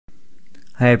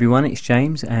Hey everyone, it's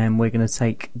James and we're going to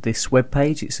take this web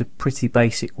page. It's a pretty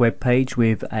basic web page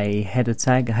with a header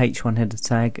tag, a H1 header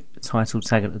tag, title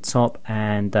tag at the top,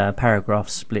 and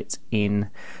paragraphs split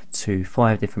into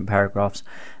 5 different paragraphs,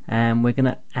 and we're going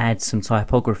to add some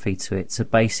typography to it to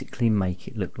basically make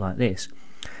it look like this.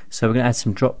 So we're going to add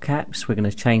some drop caps, we're going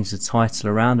to change the title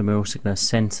around, and we're also going to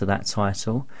center that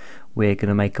title. We're going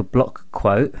to make a block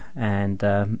quote and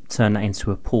turn that into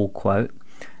a pull quote.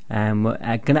 And we're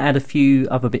going to add a few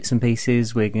other bits and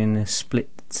pieces. We're going to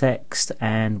split the text,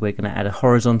 and we're going to add a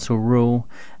horizontal rule,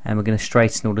 and we're going to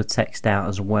straighten all the text out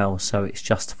as well so it's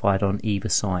justified on either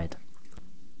side.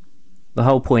 The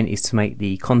whole point is to make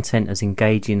the content as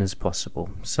engaging as possible.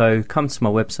 So come to my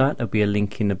website, there'll be a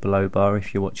link in the below bar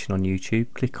if you're watching on YouTube.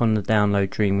 Click on the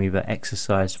download Dreamweaver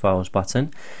exercise files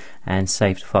button and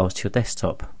save the files to your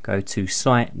desktop. Go to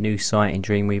site, new site in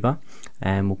Dreamweaver,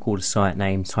 and we'll call the site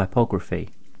name Typography.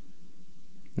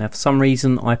 Now for some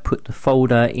reason I put the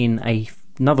folder in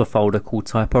another folder called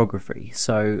Typography,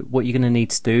 so what you're going to need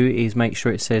to do is make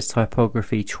sure it says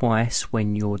Typography twice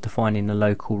when you're defining the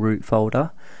local root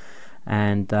folder,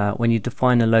 and when you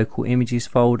define the local images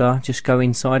folder, just go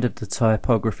inside of the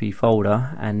Typography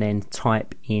folder and then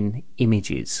type in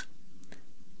images,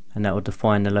 and that will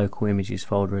define the local images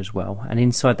folder as well. And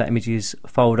inside that images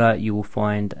folder you will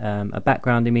find a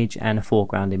background image and a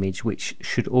foreground image, which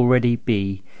should already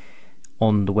be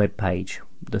on the web page,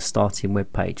 the starting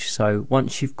web page. So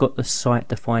once you've got the site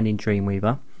defined in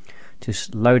Dreamweaver,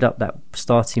 just load up that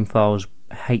starting files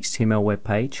HTML web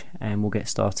page and we'll get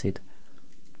started.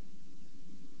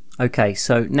 Okay,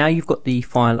 so now you've got the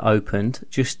file opened,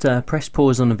 just press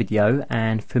pause on the video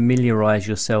and familiarize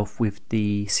yourself with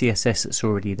the CSS that's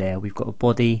already there. We've got a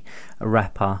body, a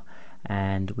wrapper,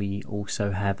 and we also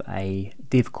have a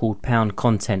div called pound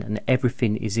content, and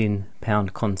everything is in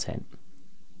pound content.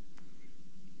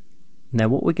 Now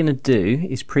what we're going to do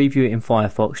is preview it in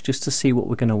Firefox just to see what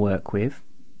we're going to work with,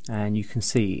 and you can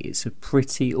see it's a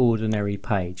pretty ordinary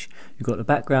page. You've got the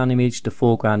background image, the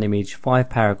foreground image, 5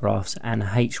 paragraphs and a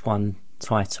H1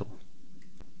 title.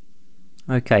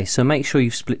 Okay, so make sure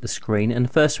you've split the screen, and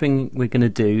the first thing we're going to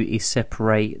do is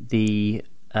separate the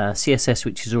CSS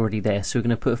which is already there. So we're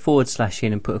going to put a forward slash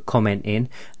in and put a comment in,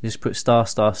 just put star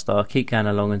star star, keep going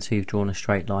along until you've drawn a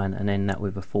straight line, and then that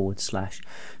with a forward slash.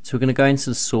 So we're going to go into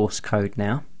the source code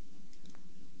now,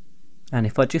 and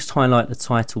if I just highlight the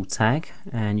title tag,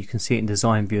 and you can see it in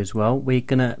design view as well, we're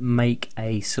going to make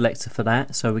a selector for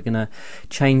that. So we're going to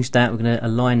change that, we're going to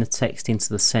align the text into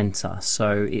the center.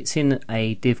 So it's in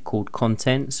a div called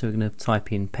content, so we're going to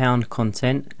type in pound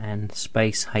content and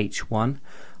space H1,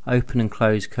 open and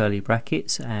close curly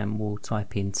brackets, and we'll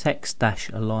type in text dash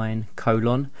align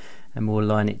colon, and we'll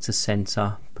align it to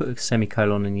center, put a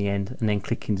semicolon in the end, and then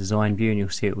click in design view and you'll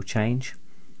see it will change.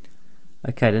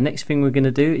 Okay, the next thing we're going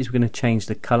to do is we're going to change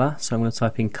the color. So I'm going to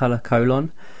type in color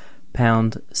colon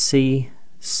pound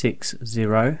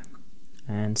C60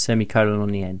 and semicolon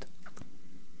on the end.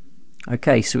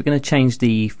 Okay, so we're going to change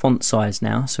the font size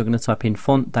now. So we're going to type in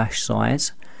font dash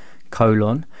size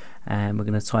colon, and we're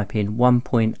going to type in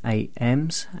 1.8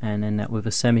 ems and then that with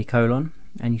a semicolon,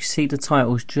 and you see the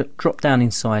titles drop down in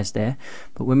size there,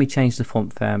 but when we change the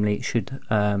font family it should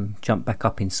jump back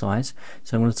up in size.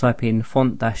 So I'm going to type in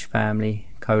font dash family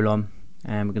colon,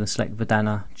 and we're going to select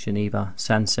Verdana, Geneva,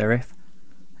 Sans Serif,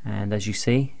 and as you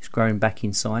see it's growing back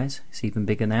in size, it's even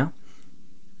bigger now.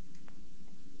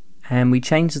 And we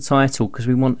change the title because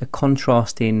we want a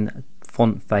contrasting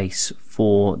font face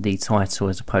for the title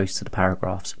as opposed to the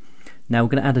paragraphs. Now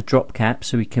we're going to add a drop cap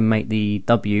so we can make the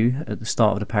W at the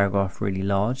start of the paragraph really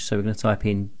large. So we're going to type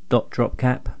in dot drop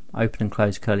cap, open and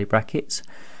close curly brackets,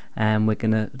 and we're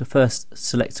going to, the first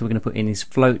selector we're going to put in is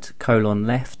float colon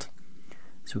left.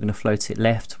 So we're going to float it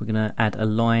left. We're going to add a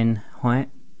line height,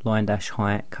 line dash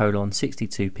height colon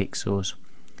 62 pixels,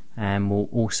 and we'll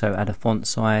also add a font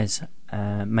size,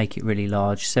 make it really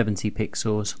large, 70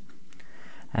 pixels.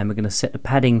 And we're going to set the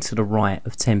padding to the right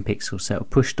of 10 pixels, so it'll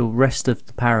push the rest of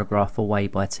the paragraph away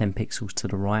by 10 pixels to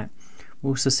the right.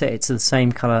 We'll also set it to the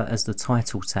same color as the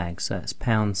title tag, so that's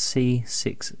pound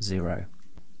C60.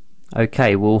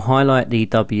 Okay, we'll highlight the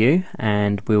W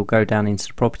and we'll go down into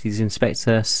the properties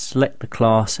inspector, select the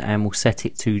class, and we'll set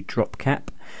it to drop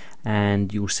cap,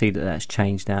 and you'll see that that's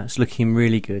changed now. It's looking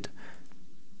really good.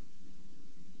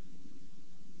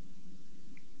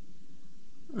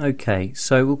 Okay,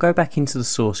 so we'll go back into the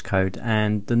source code,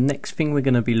 and the next thing we're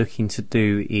going to be looking to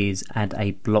do is add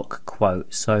a block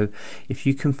quote. So if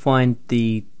you can find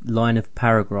the line of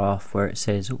paragraph where it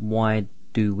says why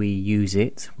do we use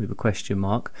it with a question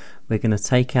mark, we're going to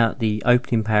take out the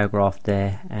opening paragraph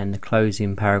there and the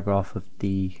closing paragraph of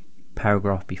the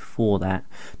paragraph before that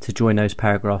to join those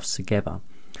paragraphs together.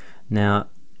 Now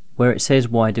where it says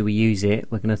why do we use it,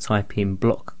 we're going to type in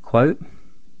block quote,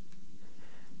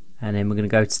 and then we're going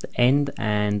to go to the end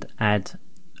and add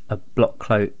a block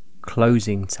quote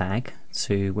closing tag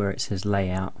to where it says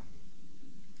layout.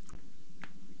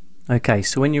 Okay,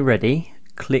 so when you're ready,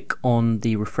 click on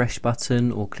the refresh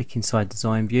button or click inside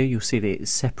design view. You'll see that it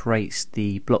separates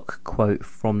the block quote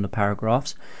from the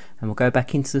paragraphs, and we'll go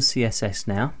back into the CSS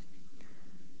now.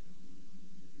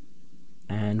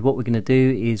 And what we're going to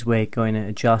do is we're going to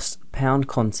adjust pound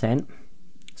content.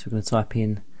 So we're going to type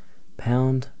in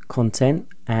pound content,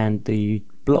 and the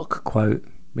block quote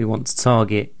we want to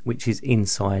target, which is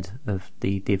inside of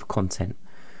the div content.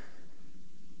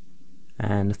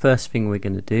 And the first thing we're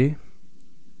going to do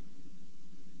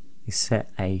is set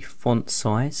a font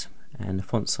size, and the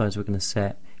font size we're going to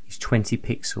set is 20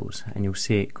 pixels, and you'll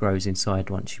see it grows inside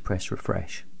once you press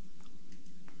refresh.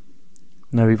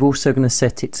 Now we're also going to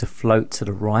set it to float to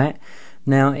the right.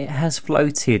 Now it has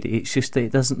floated, it's just that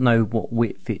it doesn't know what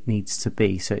width it needs to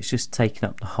be, so it's just taking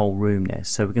up the whole room there.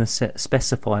 So we're going to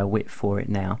specify a width for it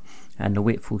now, and the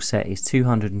width we'll set is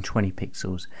 220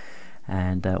 pixels.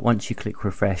 And once you click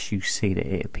refresh, you see that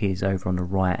it appears over on the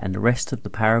right, and the rest of the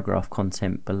paragraph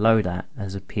content below that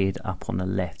has appeared up on the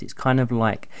left. It's kind of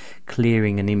like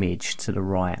clearing an image to the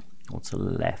right or to the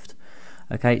left.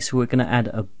 Okay, so we're going to add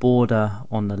a border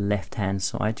on the left hand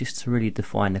side just to really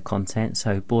define the content.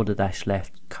 So border dash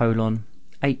left colon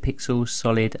 8 pixels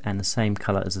solid, and the same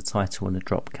color as the title and the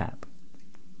drop cap.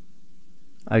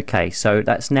 Okay, so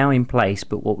that's now in place,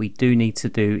 but what we do need to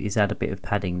do is add a bit of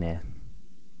padding there,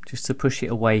 just to push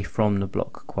it away from the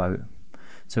block quote.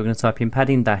 So we're going to type in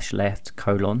padding dash left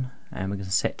colon, and we're going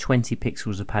to set 20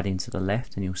 pixels of padding to the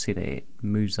left, and you'll see that it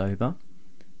moves over.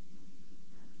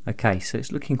 Okay, so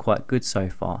it's looking quite good so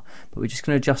far, but we're just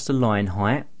going to adjust the line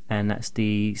height, and that's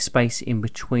the space in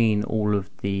between all of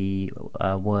the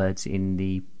words in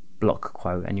the block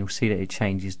quote, and you'll see that it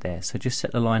changes there. So just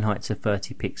set the line height to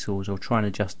 30 pixels, or try and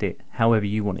adjust it however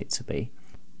you want it to be.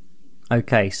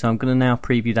 Okay, so I'm going to now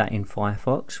preview that in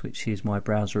Firefox, which is my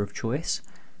browser of choice.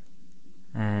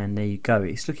 And there you go,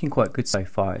 it's looking quite good so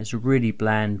far. It's a really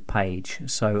bland page,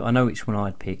 so I know which one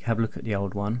I'd pick. Have a look at the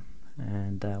old one,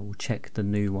 and we'll check the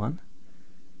new one.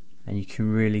 And you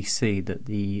can really see that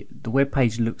the web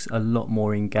page looks a lot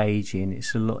more engaging.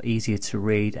 It's a lot easier to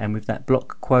read, and with that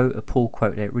block quote, a pull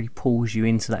quote there, it really pulls you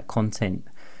into that content.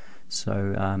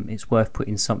 So it's worth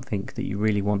putting something that you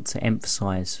really want to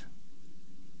emphasize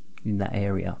in that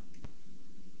area.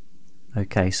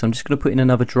 Okay, so I'm just going to put in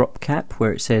another drop cap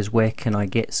where it says where can I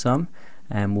get some,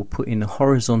 and we'll put in a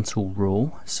horizontal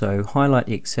rule. So highlight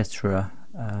the etc.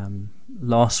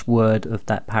 Last word of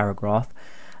that paragraph,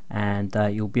 and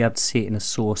you'll be able to see it in the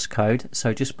source code.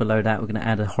 So just below that we're going to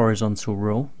add a horizontal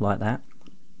rule like that,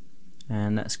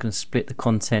 and that's going to split the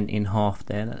content in half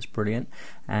there. That's brilliant,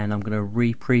 and I'm going to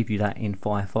re-preview that in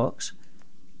Firefox.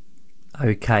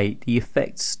 Okay, the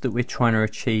effects that we're trying to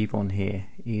achieve on here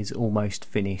is almost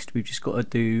finished. We've just got to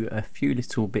do a few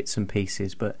little bits and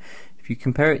pieces, but if you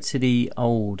compare it to the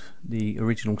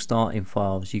original starting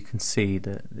files, you can see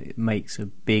that it makes a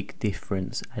big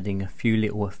difference adding a few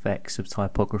little effects of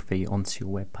typography onto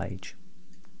your web page.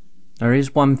 There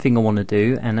is one thing I want to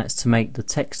do, and that's to make the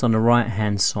text on the right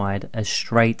hand side as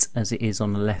straight as it is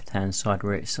on the left hand side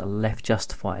where it's left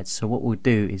justified. So what we'll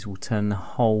do is we'll turn the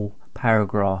whole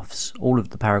paragraphs, all of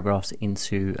the paragraphs,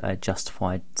 into a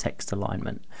justified text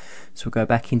alignment. So we'll go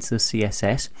back into the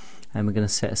CSS, and we're going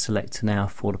to set a selector now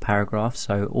for the paragraph.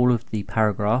 So all of the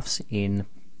paragraphs in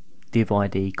div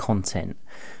ID content.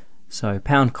 So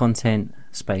pound content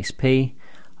space P,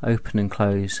 open and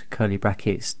close curly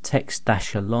brackets, text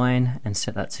dash align, and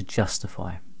set that to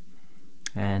justify.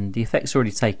 And the effect's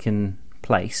already taken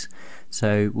place,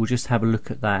 so we'll just have a look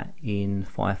at that in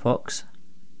Firefox.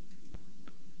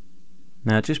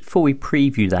 Now just before we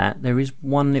preview that, there is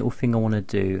one little thing I want to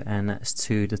do, and that's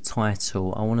to the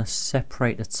title. I want to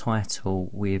separate the title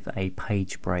with a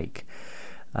page break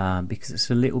because it's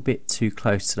a little bit too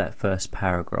close to that first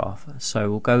paragraph.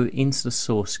 So we'll go into the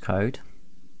source code,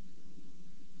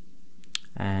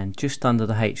 and just under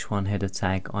the H1 header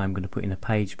tag I'm going to put in a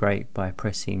page break by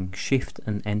pressing Shift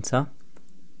and Enter.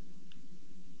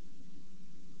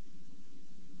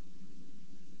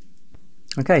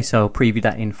 Okay, so I'll preview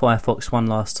that in Firefox one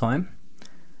last time,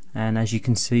 and as you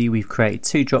can see we've created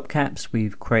two drop caps,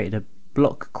 we've created a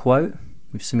block quote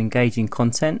with some engaging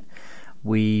content,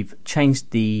 we've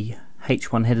changed the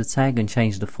H1 header tag and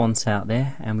changed the font out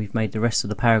there, and we've made the rest of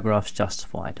the paragraphs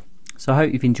justified. So I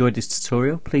hope you've enjoyed this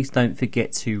tutorial. Please don't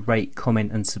forget to rate,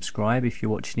 comment and subscribe if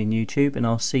you're watching in YouTube, and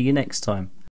I'll see you next time.